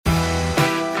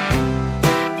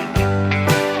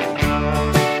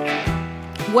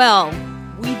Well,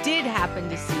 we did happen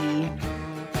to see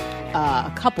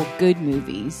a couple good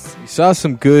movies. We saw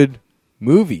some good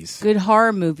movies. Good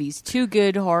horror movies. 2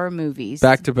 good horror movies.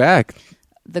 Back to back.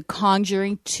 The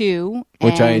Conjuring 2.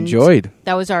 Which I enjoyed.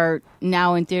 That was our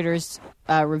now in theaters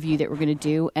review that we're going to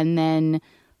do. And then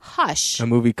Hush. A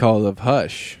movie called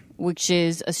Hush. Which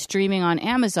is a streaming on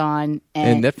Amazon.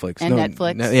 And Netflix. And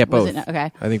Netflix. Yeah, both.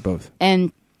 Okay. I think both.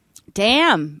 And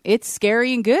damn, it's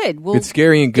scary and good. It's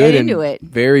scary and good. Get into it.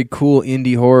 Very cool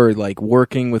indie horror, like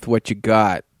working with what you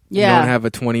got. Yeah. You don't have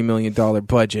a $20 million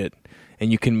budget,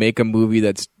 and you can make a movie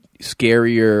that's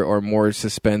scarier or more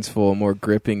suspenseful, more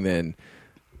gripping than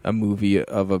a movie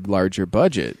of a larger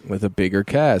budget with a bigger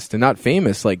cast and not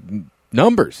famous like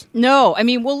numbers. No, I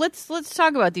mean, well, let's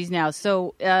talk about these now.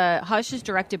 So, Hush is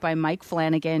directed by Mike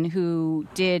Flanagan, who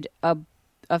did a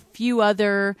few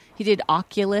other. He did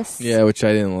Oculus. Yeah, which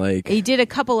I didn't like. He did a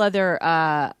couple other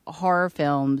horror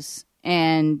films,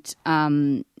 and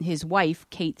his wife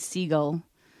Kate Siegel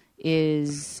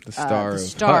is the star. The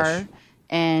star,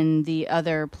 and the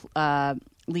other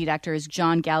lead actor is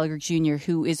John Gallagher Jr.,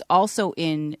 who is also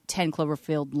in 10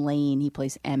 Cloverfield Lane. He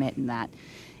plays Emmett in that,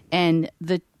 and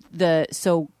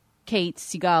so Kate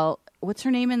Siegel. What's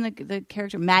her name in the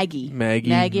character? Maggie, I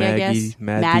guess.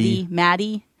 Maddie.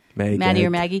 Maddie or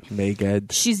Maggie.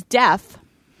 Megad. She's deaf.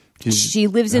 She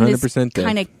lives in this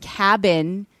kind of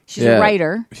cabin. She's a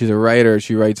writer. She's a writer.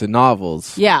 She writes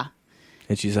novels. Yeah.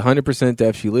 And she's 100%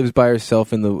 deaf. She lives by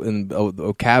herself in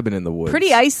a cabin in the woods.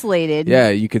 Pretty isolated. Yeah,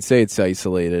 you could say it's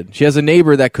isolated. She has a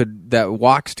neighbor that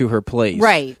walks to her place.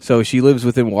 Right. So she lives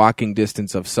within walking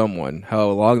distance of someone. How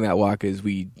long that walk is,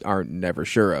 we aren't never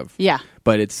sure of. Yeah.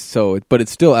 But it's still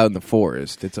out in the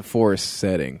forest. It's a forest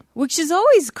setting, which is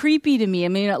always creepy to me. I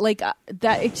mean, like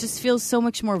that, it just feels so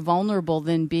much more vulnerable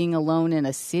than being alone in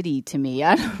a city. To me,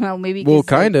 I don't know. Maybe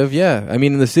kind of, yeah. I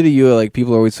mean, in the city,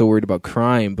 people are always so worried about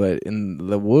crime, but in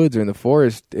the woods or in the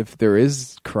forest, if there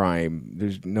is crime,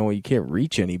 you can't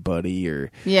reach anybody, or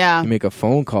you make a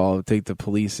phone call, take the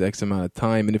police X amount of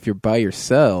time, and if you're by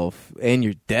yourself and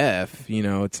you're deaf,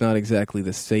 it's not exactly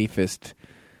the safest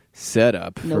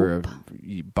setup for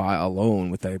alone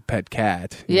with a pet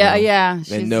cat. Yeah.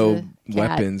 And no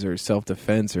weapons or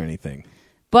self-defense or anything.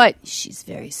 But she's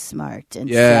very smart and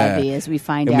savvy, as we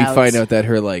find out. And we find out that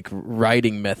her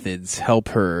writing methods help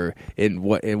her in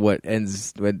what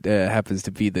happens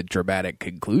to be the dramatic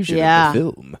conclusion of the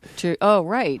film. True. Oh,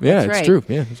 right. Yeah, that's it's true.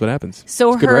 Yeah, that's what happens.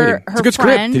 So it's good writing. It's a good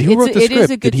friend, script. Who wrote the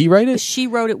script? Did he write it? She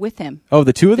wrote it with him. Oh,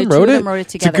 the two of them wrote it together.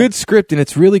 It's a good script, and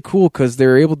it's really cool because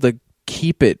they're able to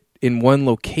keep it in one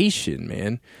location,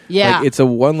 man. Yeah. It's a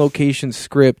one location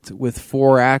script with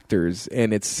 4 actors,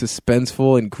 and it's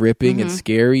suspenseful and gripping and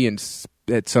scary and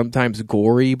sometimes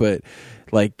gory, but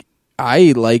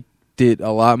I liked it a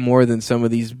lot more than some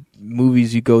of these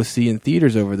movies you go see in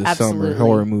theaters over the summer,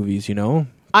 horror movies,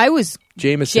 I was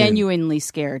Jameson. genuinely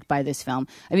scared by this film.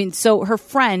 I mean, so her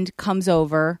friend comes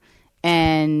over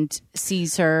and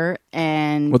sees her,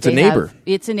 and it's a neighbor.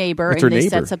 It's a neighbor, What's and her they neighbor?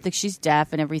 sets up that she's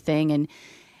deaf and everything,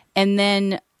 and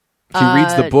then she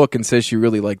reads the book and says she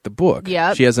really liked the book.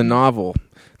 Yeah, she has a novel,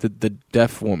 the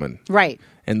deaf woman, right?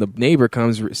 And the neighbor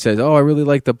says, "Oh, I really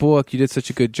like the book. You did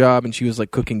such a good job." And she was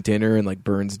cooking dinner and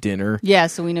burns dinner. Yeah,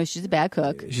 so we know she's a bad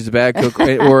cook. She's a bad cook,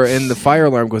 and the fire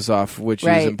alarm goes off, which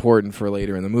is important for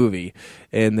later in the movie.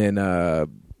 And then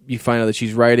you find out that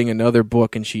she's writing another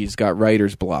book, and she's got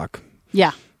writer's block.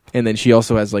 Yeah, and then she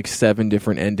also has 7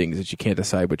 different endings that she can't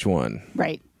decide which one.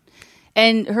 Right.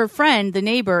 And her friend, the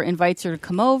neighbor, invites her to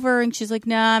come over, and she's like,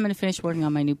 "Nah, I'm going to finish working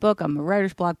on my new book. I'm a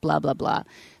writer's block, blah, blah, blah."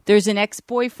 There's an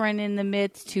ex-boyfriend in the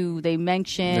midst who they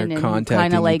mention. They're and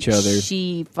contacting each other.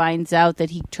 She finds out that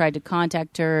he tried to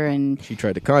contact her, and she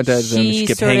tried to contact him. She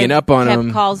kept hanging up on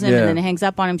him. Calls him, and then hangs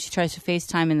up on him. She tries to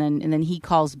FaceTime, and then he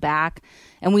calls back.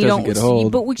 And we don't get a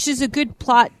hold. But which is a good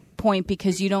plot point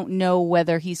because you don't know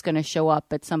whether he's going to show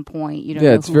up at some point. You don't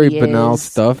know it's who very he banal is.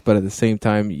 stuff, but at the same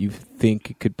time, you think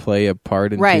it could play a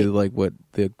part into what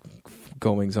the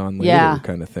goings on later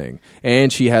kind of thing.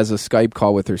 And she has a Skype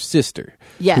call with her sister,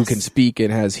 who can speak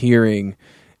and has hearing,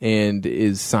 and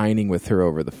is signing with her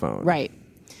over the phone. Right.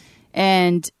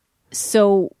 And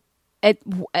so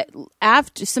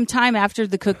after some time after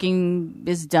the cooking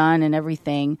is done and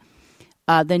everything,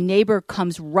 the neighbor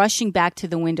comes rushing back to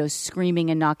the window, screaming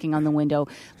and knocking on the window.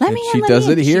 Let me in. She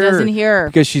doesn't hear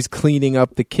because she's cleaning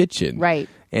up the kitchen. Right.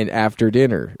 And after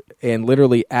dinner, and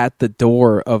literally at the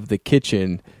door of the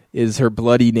kitchen is her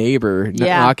bloody neighbor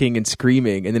knocking and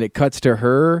screaming, and then it cuts to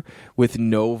her with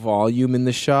no volume in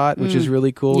the shot, which is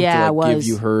really cool to give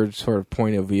you her sort of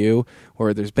point of view,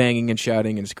 where there's banging and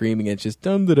shouting and screaming, and it's just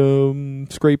dum-da-dum,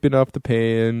 scraping off the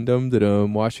pan,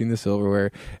 dum-da-dum, washing the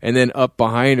silverware, and then up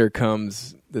behind her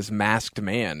comes this masked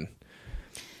man.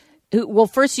 Well,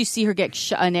 first you see her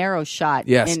get an arrow shot.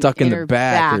 Yeah, stuck in the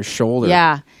back, her shoulder.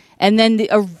 Yeah, and then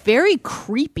a very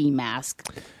creepy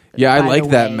mask. Yeah, I like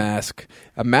that mask.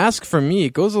 A mask, for me,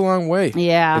 it goes a long way.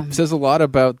 Yeah. It says a lot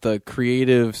about the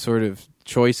creative sort of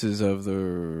choices of the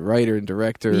writer and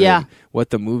director. Yeah. And what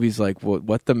the movie's like,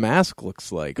 what the mask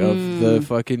looks like of the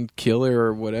fucking killer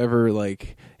or whatever,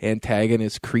 like,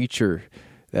 antagonist creature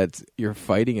that you're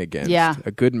fighting against. Yeah.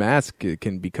 A good mask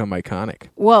can become iconic.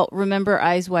 Well, remember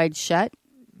Eyes Wide Shut?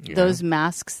 Yeah. Those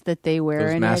masks that they wear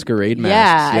those in masquerade it.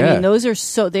 masks. Yeah, I mean, those are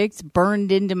it's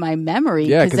burned into my memory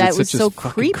because that was so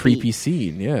creepy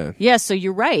scene. Yeah, yeah. So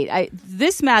you're right.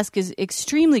 This mask is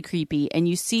extremely creepy, and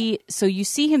you see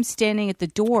him standing at the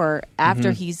door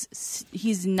after he's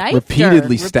knifed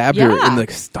repeatedly stabbed her in the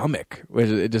stomach,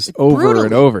 just over brutally.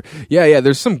 And over. Yeah.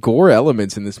 There's some gore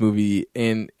elements in this movie,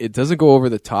 and it doesn't go over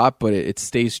the top, but it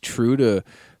stays true to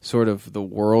sort of the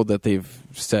world that they've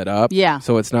set up. Yeah.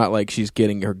 So it's not like she's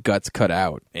getting her guts cut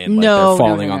out and they're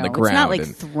falling on the ground. It's not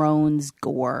like Thrones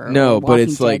gore. No, but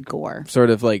it's like gore. Sort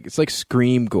of like it's like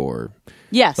Scream gore.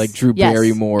 Yes. Like Drew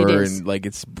Barrymore, and like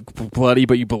it's bloody,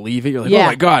 but you believe it. You're like, oh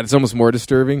my God, it's almost more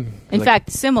disturbing. In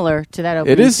fact, similar to that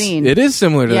opening scene. It is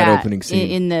similar to that opening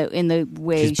scene. In the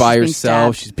way she's by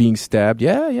herself, she's being stabbed.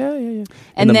 Yeah.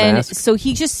 And then, so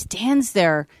he just stands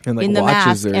there in the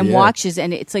mask and watches,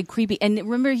 and it's like creepy. And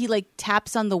remember, he like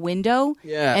taps on the window,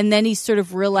 and then he's sort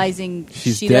of realizing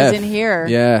she doesn't hear.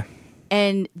 Yeah.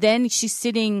 And then she's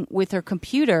sitting with her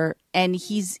computer, and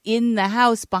he's in the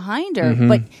house behind her,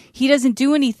 but he doesn't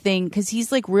do anything because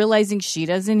he's like realizing she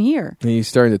doesn't hear. And he's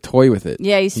starting to toy with it.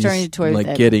 Yeah, he's starting to toy with it.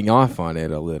 Like getting off on it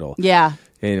a little. Yeah.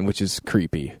 And which is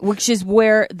creepy. Which is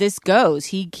where this goes.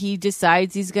 He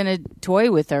decides he's going to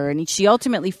toy with her, and she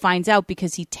ultimately finds out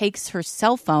because he takes her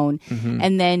cell phone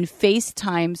and then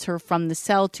FaceTimes her from the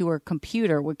cell to her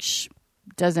computer, which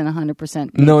doesn't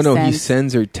 100% make sense. He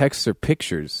sends her texts or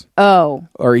pictures. Oh.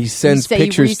 Or he sends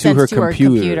pictures to her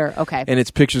computer. Okay. And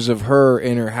it's pictures of her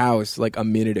in her house like a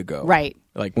minute ago. Right.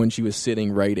 Like when she was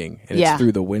sitting writing, and it's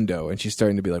through the window, and she's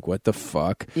starting to be like, what the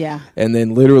fuck? Yeah. And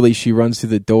then literally she runs to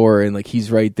the door, and like he's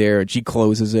right there, and she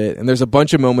closes it. And there's a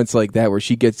bunch of moments like that where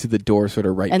she gets to the door sort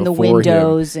of right and before the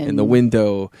windows him. And the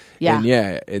window.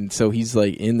 Yeah. And so he's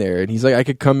like in there, and he's like, I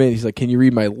could come in. He's like, can you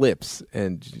read my lips?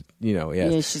 And,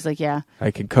 Yeah, she's like, yeah.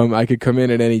 I could come in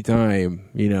at any time,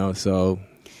 so...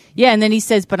 Yeah, and then he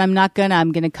says, but I'm not gonna.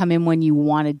 I'm gonna come in when you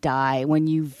want to die, when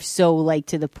you so like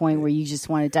to the point where you just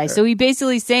want to die. So he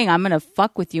basically saying, I'm gonna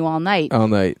fuck with you all night. All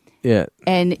night, yeah.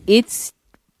 And it's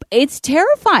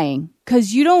terrifying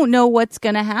because you don't know what's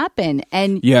gonna happen.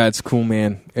 And yeah, it's cool,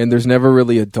 man. And there's never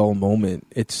really a dull moment.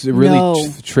 It's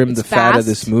really trimmed the fat of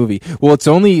this movie. Well, it's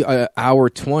only an hour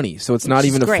 20, so it's not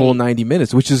even a full 90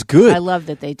 minutes, which is good. I love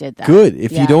that they did that. Good.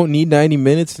 If you don't need 90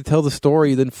 minutes to tell the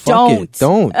story, then fuck it.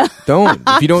 Don't.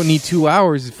 If you don't need 2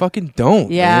 hours, fucking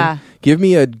don't. Yeah. Man. Give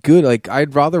me a good,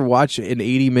 I'd rather watch an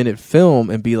 80-minute film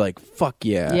and be like, fuck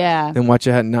yeah. Yeah. Than watch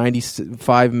a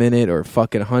 95-minute or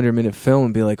fucking 100-minute film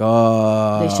and be like,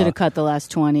 oh. They should have cut the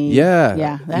last 20. Yeah.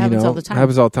 Yeah. That happens all the time.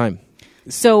 Happens all the time.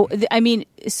 So,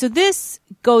 so this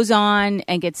goes on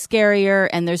and gets scarier,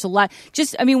 and there's a lot.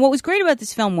 What was great about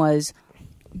this film was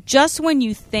just when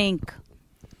you think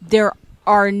there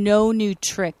are no new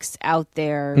tricks out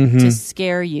there to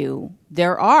scare you,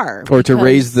 there are. Or to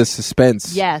raise the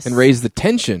suspense. Yes. And raise the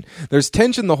tension. There's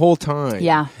tension the whole time.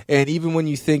 Yeah. And even when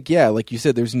you think, like you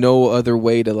said, there's no other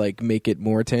way to make it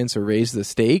more tense or raise the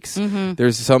stakes,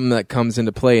 there's something that comes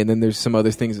into play. And then there's some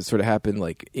other things that sort of happen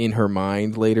in her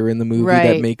mind later in the movie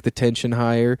that make the tension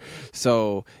higher.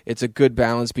 So it's a good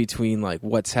balance between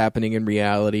what's happening in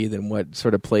reality than what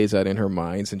sort of plays out in her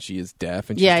mind, since she is deaf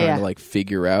and she's trying to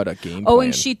figure out a game plan. Oh,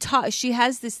 and she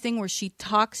has this thing where she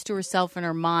talks to herself in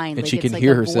her mind. And she can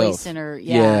hear herself.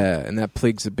 And that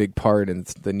plays a big part in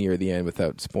the near the end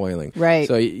without spoiling. Right.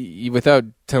 So without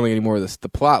telling any more of the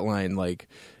plot line,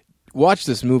 watch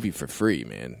this movie for free,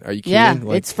 man. Are you kidding?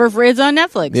 Yeah, it's for free. It's on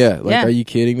Netflix. Yeah, are you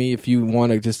kidding me? If you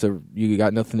want to you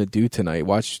got nothing to do tonight,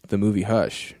 watch the movie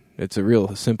Hush. It's a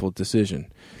real simple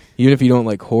decision. Even if you don't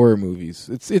like horror movies,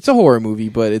 it's a horror movie,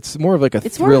 but it's more of a thriller.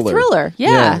 It's more of a thriller.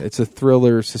 Yeah, it's a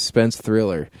thriller, suspense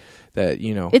thriller. That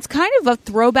it's kind of a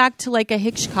throwback to a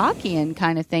Hitchcockian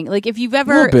kind of thing. If you've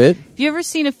ever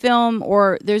seen a film,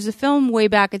 or there's a film way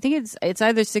back, I think it's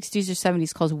either 60s or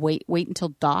 70s called Wait Until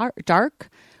Dark,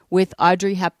 with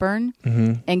Audrey Hepburn,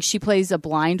 and she plays a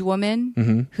blind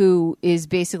woman who is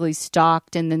basically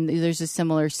stalked, and then there's a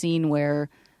similar scene where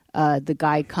the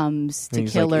guy comes to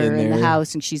kill her in the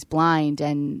house, and she's blind,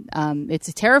 and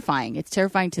it's terrifying. It's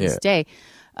terrifying to this day.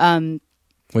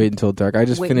 Wait Until Dark. I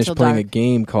just finished playing a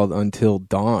game called Until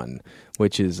Dawn,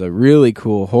 which is a really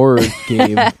cool horror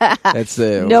game. That's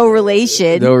no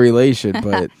relation,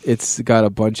 but it's got a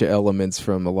bunch of elements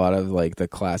from a lot of like the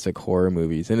classic horror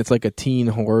movies, and it's like a teen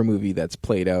horror movie that's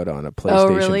played out on a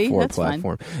PlayStation 4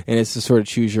 platform. Fun. And it's to sort of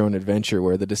choose your own adventure,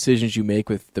 where the decisions you make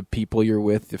with the people you're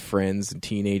with, the friends and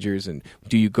teenagers, and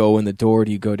do you go in the door,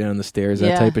 do you go down the stairs,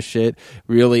 that type of shit,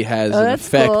 really has an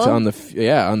effect on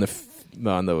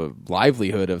the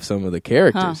livelihood of some of the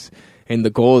characters. And the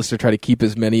goal is to try to keep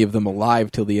as many of them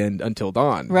alive till the end, until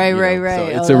dawn. Right. So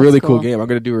it's a really cool game. I'm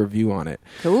going to do a review on it.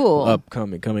 Cool.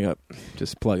 Coming up.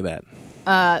 Just plug that.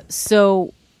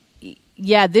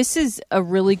 This is a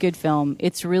really good film.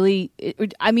 It's really,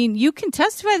 you can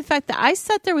testify the fact that I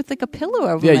sat there with like a pillow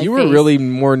over my face. Yeah, you were really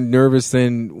more nervous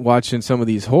than watching some of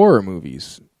these horror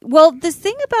movies. Well, the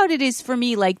thing about it is, for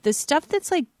me, like the stuff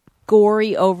that's like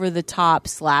gory, over the top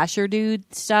slasher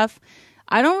dude stuff,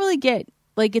 I don't really get.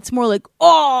 Like, it's more like,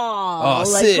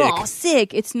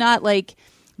 sick. It's not like,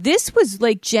 this was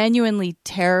like genuinely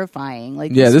terrifying.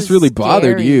 Like, this really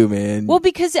bothered you, man. Well,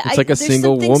 because it's like a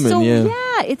single woman.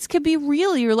 It could be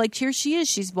real. You're like, here she is.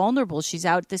 She's vulnerable. She's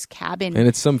out at this cabin, and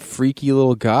it's some freaky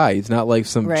little guy. He's not like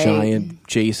some giant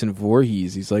Jason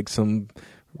Voorhees. He's like some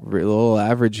little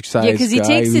average size guy. Because he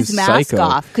takes his mask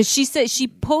off. Because she said she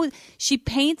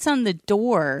paints on the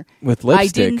door with lipstick.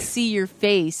 I didn't see your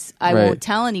face. I won't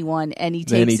tell anyone. And he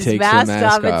takes his mask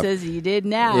off and says, "You did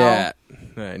now." Yeah.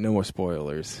 All right, no more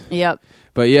spoilers. Yep.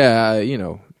 But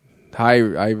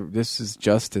this is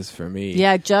Justice for me.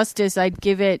 Yeah, Justice. I'd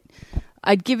give it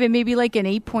maybe like an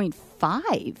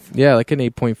 8.5. Yeah, like an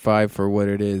 8.5 for what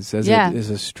it is. As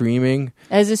a streaming.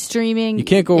 You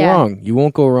can't go wrong. You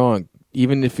won't go wrong.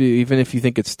 Even if you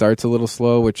think it starts a little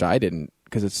slow, which I didn't,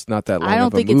 because it's not that long of a movie. I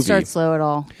don't think it starts slow at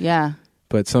all. Yeah.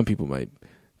 But some people might.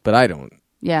 But I don't.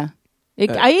 Yeah. It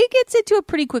gets into it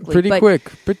pretty quickly. Pretty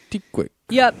quick.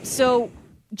 Yep. So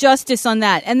Justice on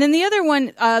that. And then the other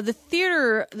one, the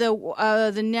theater,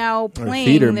 the now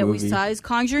playing that we saw is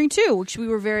Conjuring 2, which we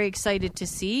were very excited to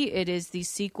see. It is the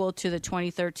sequel to the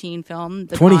 2013 film,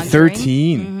 The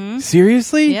 2013? Mm-hmm.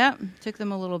 Seriously? Yeah. Took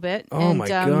them a little bit. Oh, my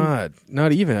God.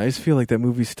 Not even. I just feel like that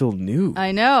movie's still new.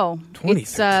 I know.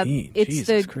 2013. It's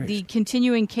the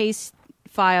continuing case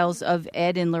files of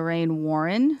Ed and Lorraine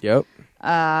Warren. Yep.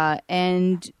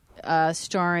 And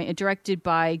directed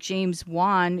by James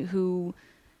Wan, who...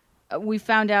 we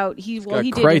found out he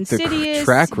did Insidious,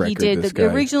 track record, he did the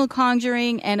original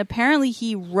Conjuring, and apparently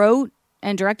he wrote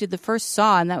and directed the first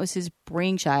SAW, and that was his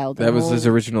brainchild. That was his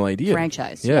original idea.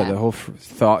 Franchise. Yeah, the whole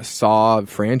SAW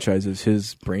franchise is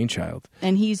his brainchild.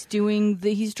 And he's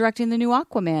directing the new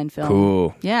Aquaman film.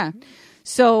 Cool. Yeah.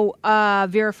 So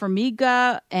Vera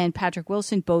Farmiga and Patrick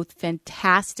Wilson, both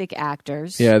fantastic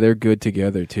actors. Yeah, they're good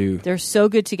together, too. They're so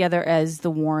good together as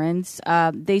the Warrens.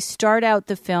 They start out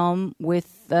the film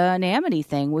with an Amity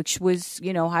thing, which was,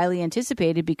 highly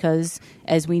anticipated because,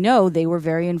 as we know, they were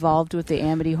very involved with the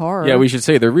Amity horror. Yeah, we should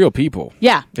say they're real people.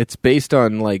 Yeah. It's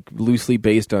loosely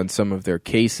based on some of their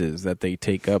cases that they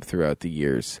take up throughout the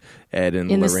years. Ed and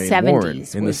Lorraine Warren.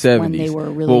 In the 70s. When they were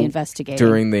really investigating.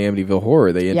 During the Amityville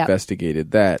Horror, they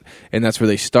investigated that. And that's where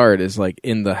they start, is like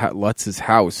in the Lutz's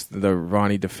house, the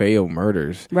Ronnie DeFeo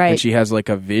murders. Right. And she has like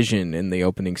a vision in the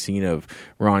opening scene of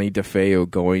Ronnie DeFeo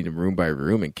going room by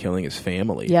room and killing his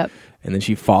family. Yep. And then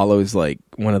she follows like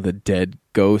one of the dead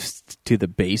ghosts to the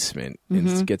basement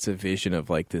and gets a vision of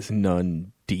like this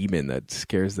nun demon that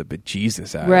scares the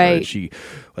bejesus out of her. And she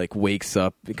like wakes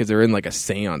up because they're in like a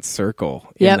seance circle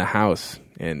in the house,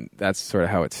 and that's sort of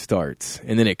how it starts.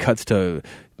 And then it cuts to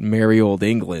merry old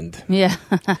England. Yeah.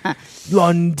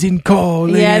 London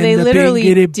calling. Yeah, they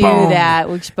literally do that,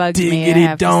 which bugs me. I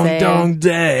have to say. Dong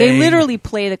day. They literally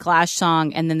play the Clash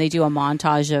song, and then they do a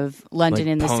montage of London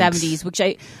in the 70s, which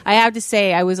I have to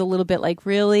say, I was a little bit like,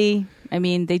 really? I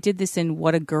mean, they did this in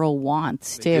What a Girl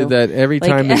Wants, too. That every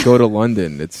time they go to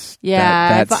London, it's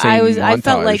that same montage. I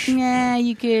felt like,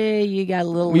 you got a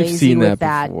little We've lazy seen with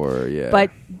that before, yeah.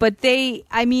 But they,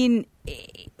 I mean,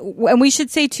 and we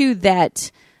should say, too, that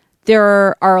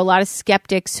there are a lot of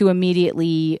skeptics who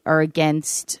immediately are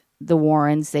against the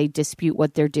Warrens. They dispute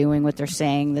what they're doing, what they're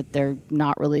saying, that they're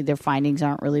not really, their findings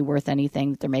aren't really worth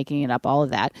anything, that they're making it up, all of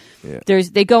that. Yeah.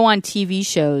 They go on TV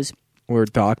shows where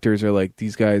doctors are like,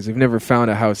 these guys have never found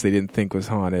a house they didn't think was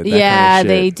haunted. Yeah, kind of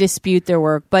they dispute their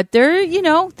work. But they're,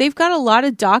 they've got a lot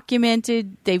of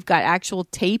documented, they've got actual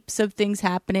tapes of things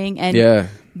happening. And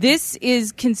this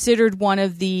is considered one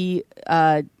of the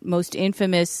most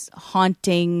infamous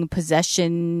haunting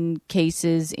possession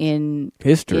cases in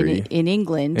history. In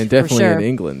England. And definitely for sure. in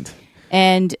England.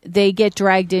 And they get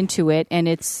dragged into it, and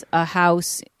it's a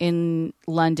house in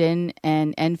London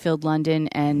and Enfield, London,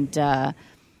 and a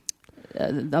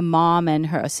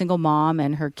single mom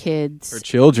and her kids. Her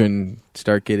children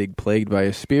start getting plagued by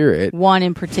a spirit.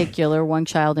 One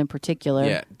child in particular.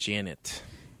 Yeah, Janet.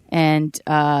 And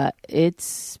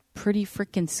it's pretty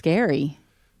freaking scary.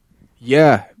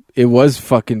 Yeah, it was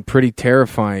fucking pretty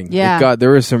terrifying. Yeah. There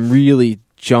were some really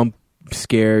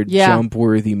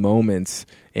jump-worthy moments.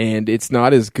 And it's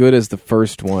not as good as the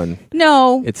first one.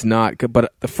 No. It's not good,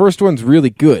 but the first one's really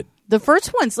good. The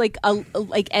first one's like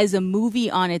as a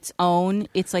movie on its own,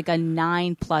 it's like a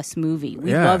 9+ movie.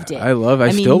 We loved it. I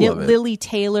still love it. Lily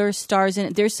Taylor stars in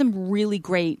it. There's some really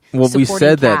great we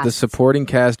said casts. that the supporting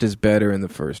cast is better in the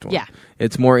first one. Yeah.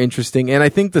 It's more interesting, and I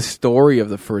think the story of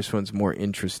the first one's more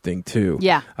interesting too.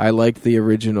 Yeah. I liked the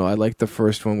original. I liked the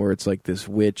first one where it's like this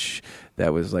witch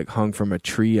that was like hung from a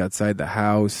tree outside the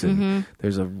house, and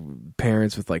there's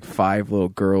parents with like 5 little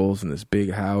girls in this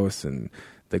big house, and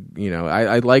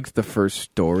I liked the first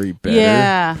story better.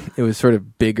 Yeah. It was sort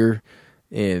of bigger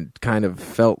and kind of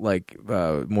felt like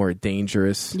more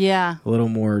dangerous. Yeah. A little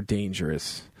more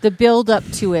dangerous. The build up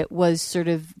to it was sort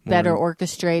of better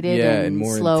orchestrated and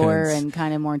more slower intense. And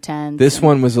kind of more tense. This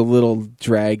one was a little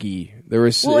draggy.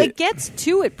 It gets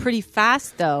to it pretty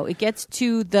fast though. It gets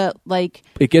to the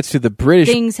British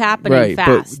things happening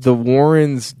fast. But the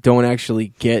Warrens don't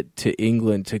actually get to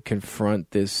England to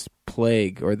confront this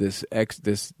plague or this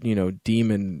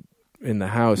demon in the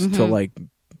house till like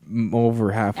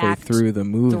over halfway through the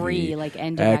movie. 3, like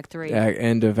end of Act 3.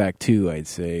 End of Act 2, I'd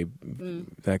say.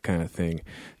 That kind of thing.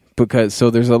 Because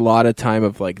there's a lot of time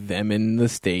of like them in the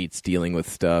States dealing with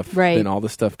stuff, right? And all the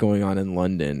stuff going on in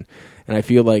London, and I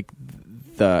feel like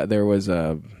there was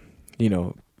a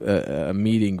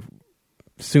meeting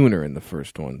sooner in the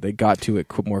first one. They got to it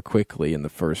more quickly in the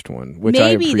first one, which I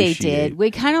appreciate. Maybe they did. We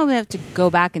kind of have to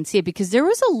go back and see it because there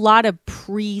was a lot of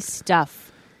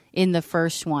pre-stuff in the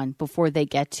first one before they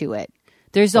get to it.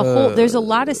 There's a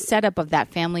lot of setup of that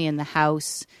family in the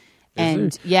house,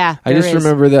 and I just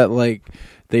remember that like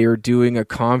they were doing a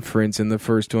conference in the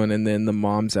first one, and then the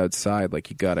mom's outside like,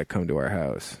 you gotta come to our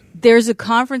house. There's a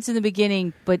conference in the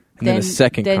beginning, but then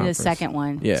the second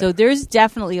one. Yeah. So there's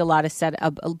definitely a lot of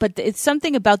setup, but it's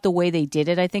something about the way they did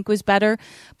it I think was better.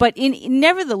 But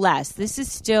nevertheless, this is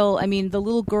still, I mean, the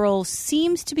little girl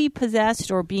seems to be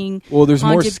possessed or being there's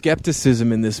haunted. More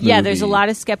skepticism in this movie. Yeah, there's a lot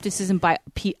of skepticism by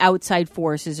outside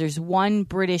forces. There's one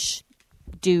British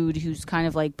dude who's kind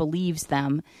of like believes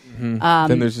them.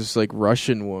 Then there's this like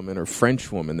Russian woman or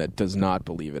French woman that does not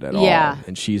believe it at all,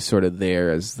 and she's sort of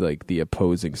there as like the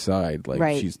opposing side. Like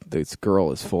this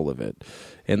girl is full of it,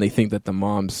 and they think that the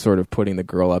mom's sort of putting the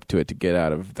girl up to it to get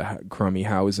out of the crummy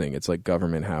housing. It's like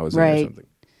government housing or something.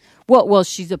 Well,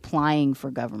 she's applying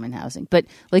for government housing, but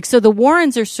like so the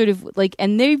Warrens are sort of like,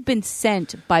 and they've been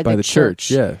sent by the church.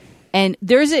 Yeah. And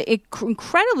there's an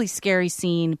incredibly scary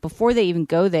scene before they even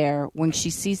go there when she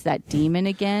sees that demon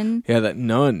again. Yeah, that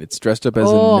nun. It's dressed up as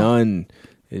a nun.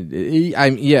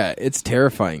 It's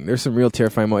terrifying. There's some real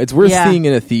terrifying moments. It's worth seeing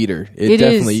in a theater. It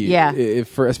definitely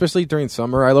is, especially during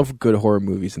summer. I love good horror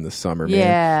movies in the summer, man.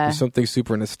 Yeah. There's something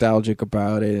super nostalgic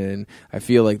about it, and I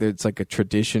feel like it's like a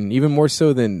tradition, even more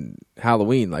so than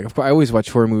Halloween. Like, of course, I always watch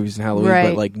horror movies in Halloween,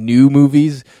 but like new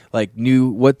movies, like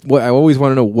what I always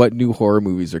want to know what new horror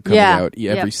movies are coming out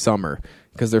every summer.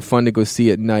 Because they're fun to go see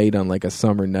at night on like a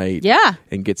summer night,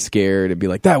 and get scared and be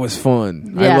like, "That was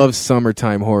fun." I love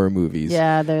summertime horror movies.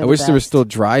 Yeah, I wish there were still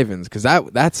drive-ins because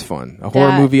that's fun. A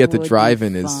horror movie at the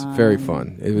drive-in is very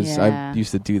fun. It was. I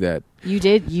used to do that. You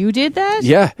did that?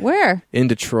 Yeah. Where? In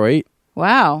Detroit.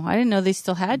 Wow, I didn't know they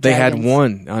still had. They had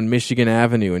one on Michigan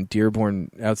Avenue in Dearborn,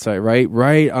 outside,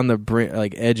 right on the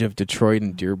edge of Detroit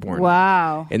and Dearborn.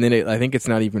 Wow! And then I think it's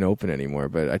not even open anymore.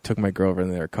 But I took my girl over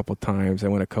there a couple times. I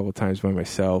went a couple times by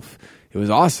myself. It was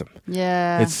awesome.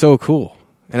 Yeah, it's so cool.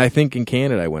 And I think in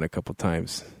Canada I went a couple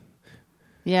times.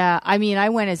 Yeah, I mean, I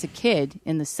went as a kid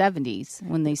in the 70s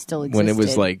when they still existed. When it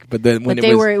was like,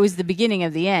 it was the beginning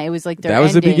of the end. It was like their That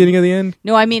was ending. The beginning of the end?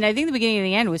 No, I mean, I think the beginning of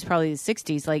the end was probably the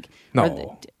 60s. Like,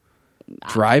 no.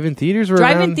 Drive-in theaters were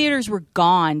Drive-in theaters were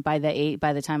gone by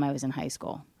the time I was in high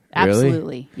school. Absolutely,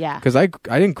 really? Yeah. Because I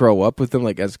didn't grow up with them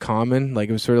like as common. Like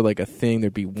it was sort of like a thing.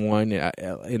 There'd be one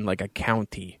in like a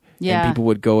county. Yeah. And people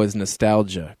would go as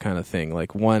nostalgia kind of thing.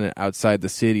 Like one outside the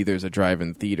city, there's a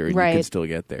drive-in theater and you can still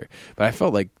get there. But I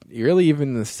felt like really even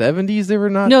in the 70s they were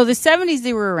not. No, the 70s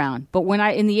they were around. But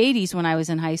in the 80s when I was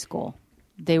in high school,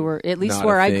 they were, at least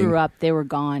where I grew up, they were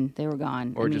gone. They were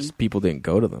gone. Or just people didn't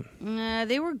go to them.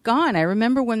 They were gone. I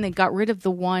remember when they got rid of the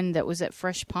one that was at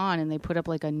Fresh Pond and they put up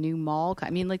like a new mall.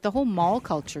 I mean, like the whole mall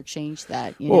culture changed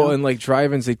that. You know? And like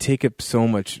drive-ins, they take up so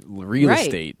much real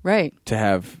estate to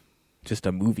have just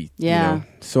a movie. Yeah. You know?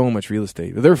 So much real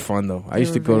estate. But they're fun, though. I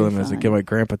used to go to them as a kid. My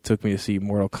grandpa took me to see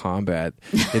Mortal Kombat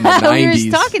in the 90s. We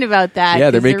were talking about that.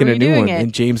 Yeah, they're making a new one.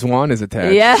 And James Wan is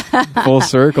attached. Yeah. Full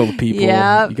circle, people.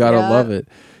 Yep, you got to love it.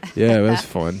 Yeah, it was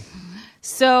fun.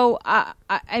 So,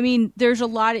 I mean, there are a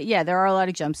lot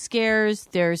of jump scares.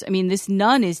 This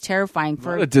nun is terrifying. For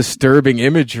a lot of disturbing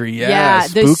imagery. Yeah,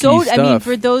 spooky stuff. I mean,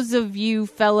 for those of you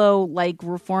fellow, like,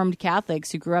 Reformed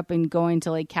Catholics who grew up in going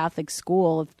to, like, Catholic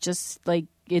school, just, like,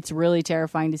 it's really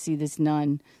terrifying to see this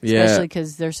nun. Especially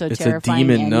because they're so terrifying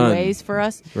anyways for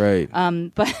us. Right.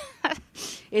 But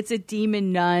it's a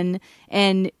demon nun.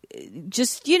 And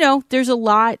just, there's a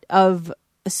lot of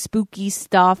spooky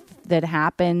stuff that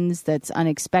happens that's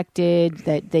unexpected,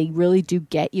 that they really do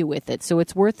get you with it. So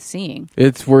it's worth seeing.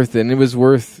 It's worth it. And it was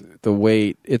worth the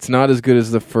wait. It's not as good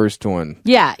as the first one.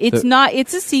 Yeah, it's not.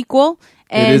 It's a sequel.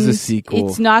 And it is a sequel.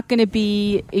 It's not going to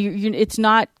be. It's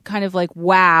not kind of like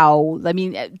wow. I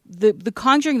mean, the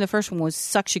Conjuring, the first one, was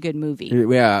such a good movie.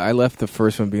 Yeah, I left the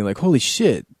first one being like, holy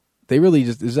shit. They really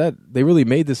they really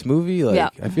made this movie?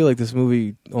 Like, I feel like this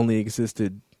movie only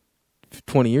existed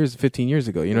 15 years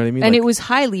ago, you know what I mean? And like, it was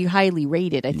highly, highly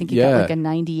rated. I think it got like a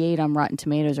 98 on Rotten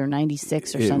Tomatoes or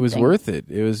 96 or something. It was worth it.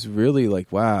 It was really like,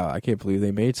 wow, I can't believe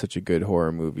they made such a good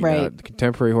horror movie. Right. Now,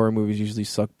 contemporary horror movies usually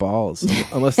suck balls,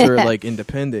 unless they're like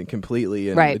independent completely,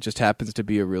 and it just happens to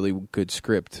be a really good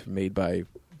script made by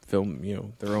their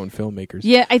own filmmakers.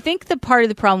 Yeah, I think the part of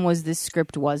the problem was this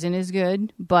script wasn't as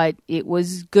good, but it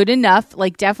was good enough,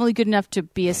 like definitely good enough to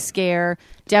be a scare,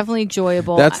 definitely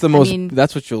enjoyable. That's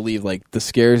that's what you'll leave. Like the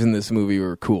scares in this movie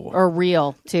were cool. Or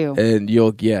real too. And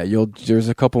there's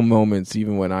a couple moments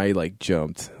even when I like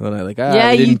jumped and I like,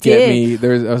 it didn't get me.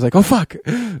 I was like, oh fuck.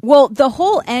 Well, the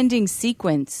whole ending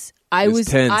sequence, I was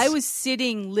tense.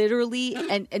 sitting literally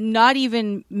and not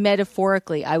even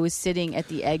metaphorically. I was sitting at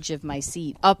the edge of my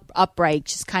seat, upright,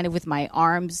 just kind of with my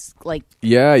arms like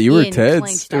you were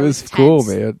tense. It was cool,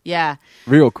 man. Yeah,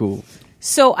 real cool.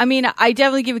 So I mean, I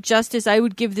definitely give it justice. I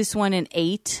would give this one an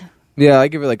 8. Yeah, I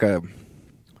give it like a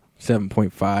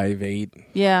 7.5, 8.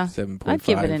 Yeah, 7.5. I'd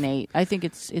give it an 8. I think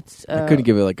it's. I couldn't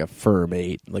give it like a firm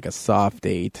 8, like a soft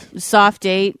 8. Soft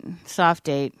 8.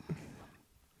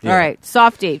 Yeah. All right,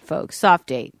 soft 8, folks.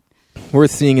 Soft 8.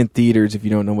 Worth seeing in theaters if you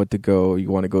don't know what to go.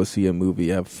 You want to go see a movie,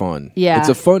 have fun. Yeah. It's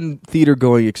a fun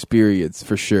theater-going experience,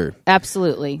 for sure.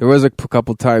 Absolutely. There was a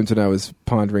couple times when I was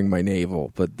pondering my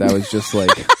navel, but that was just like...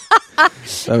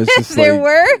 There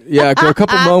were? Yeah, a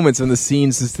couple moments when the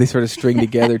scenes, they sort of string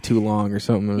together too long or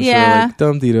something. It was sort of like,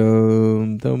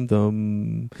 dum-de-dum,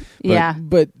 dum-dum.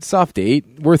 But soft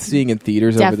 8, worth seeing in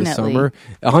theaters over the summer.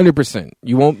 100%.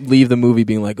 You won't leave the movie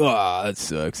being like, oh, that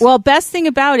sucks. Well, best thing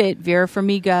about it, Vera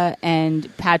Farmiga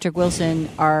and Patrick Wilson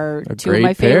are two of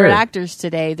my favorite actors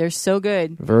today. They're so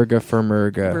good. Verga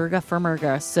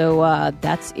Farmiga. So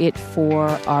that's it for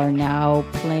our now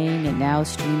playing and now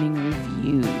streaming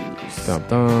reviews.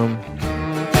 Dum-dum.